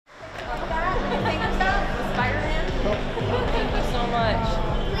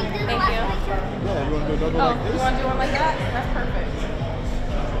do another one like this? You want to do one like that? That's perfect.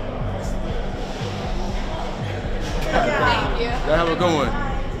 Thank you. Y'all have a good one.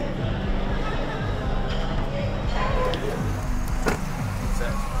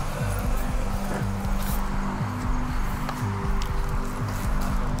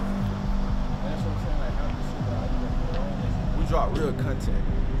 We draw real content.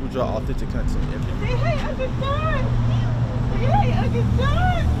 We draw authentic content. Say, hey, Uncle John. Say, hey, Uncle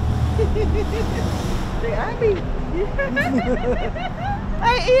John. Say, Abby.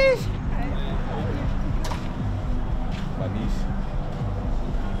 Hey, Ish. My niece.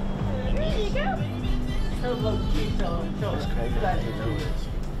 There you go. That's crazy.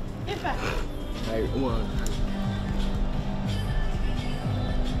 Get back. Hey, one.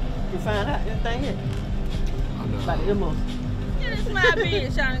 You find out anything here? I know. About the emeralds. Get a smile,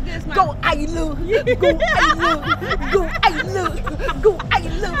 bitch, Shauna. Get a smile. Go, Ailu. Go, Ailu. Go, Ailu. Go,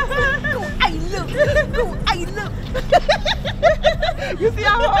 Ailu. Go, Ailu. Go, Ailu. You see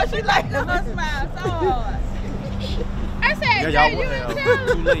how hard she like Her smile so hard. I said, Yeah, Jay, y'all you want didn't that. tell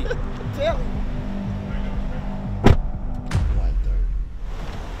Too him. late. Tell me.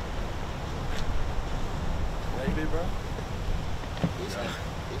 Bro?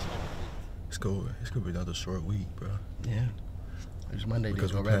 It's gonna be another short week, bro. Yeah. It's Monday.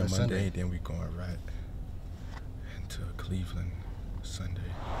 Because we're we're playing Monday, Monday, then we going right into Cleveland Sunday.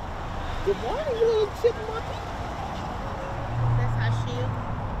 Good morning, you little chipmunk. That's our shield.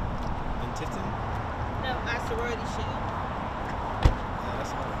 In Tifton? No, our sorority shield.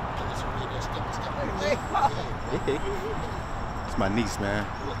 It's my niece, man.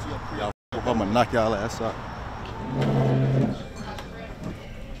 Y'all, I'm gonna knock y'all ass up.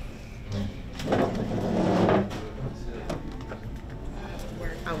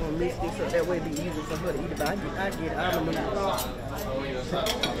 I want to mix this up that way it'd be easier for her to eat it, but I get it. I don't know.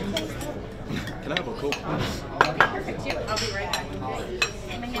 Can I have a Coke, please? Perfect. I'll be right back.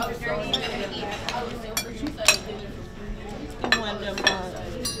 My hands are dirty. You want them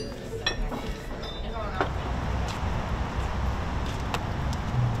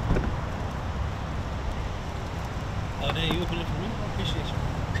Oh, damn, you opened it for me? I appreciate you.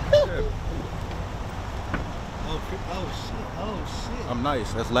 Oh, shit. Oh, shit. I'm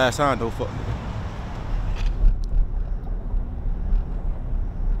nice. That's the last time, though. Fuck me.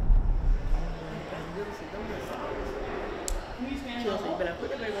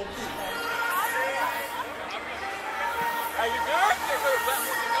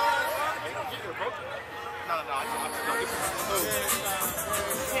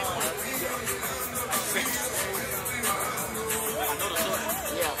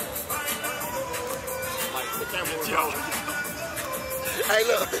 Hey,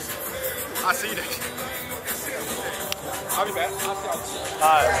 look. I see that. I'll be back. I'll see y'all. All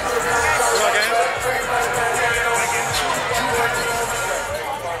right. You okay?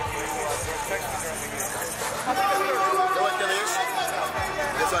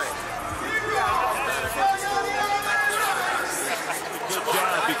 Good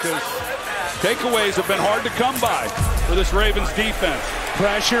job, because takeaways have been hard to come by for this Ravens defense.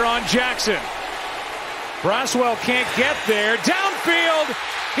 Pressure on Jackson. Braswell can't get there. Downfield,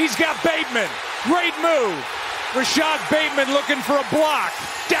 he's got Bateman. Great move. Rashod Bateman looking for a block.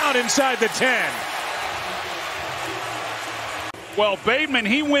 Down inside the 10. Well, Bateman,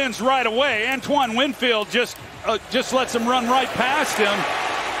 he wins right away. Antoine Winfield just lets him run right past him.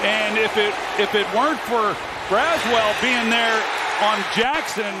 And if it weren't for Braswell being there on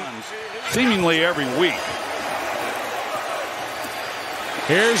Jackson seemingly every week.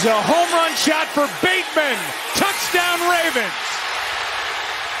 Here's a home run shot for Bateman. Touchdown Ravens.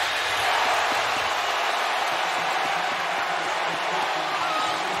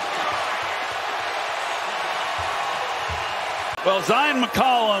 Well, Zion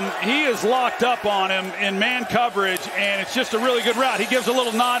McCollum, he is locked up on him in man coverage, and it's just a really good route. He gives a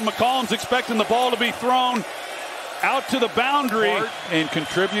little nod. McCollum's expecting the ball to be thrown out to the boundary and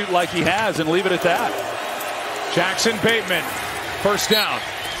contribute like he has and leave it at that. Jackson Bateman, first down.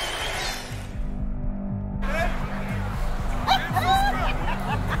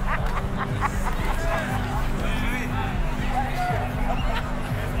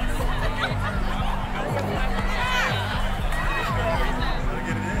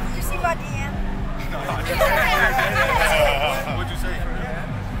 You see my DM? What'd you say?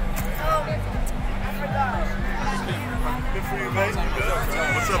 I forgot. Good for you, mate.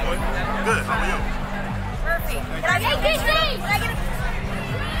 What's up, boy? Good. How are you? Perfect. Can I get a picture? Can I get a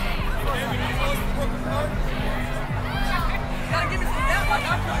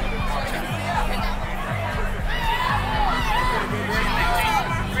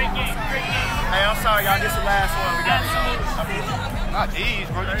right, y'all. This is the last one. We got not these,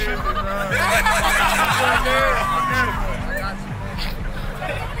 bro. You tripping, bro.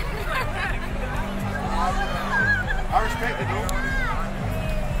 I respect it, dude.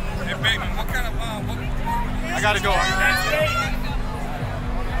 Hey, Bateman, what kind of I gotta go.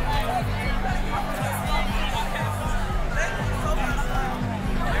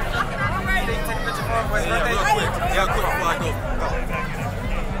 Yeah, quick before I go.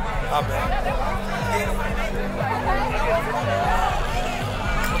 What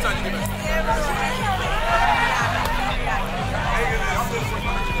time did you get back?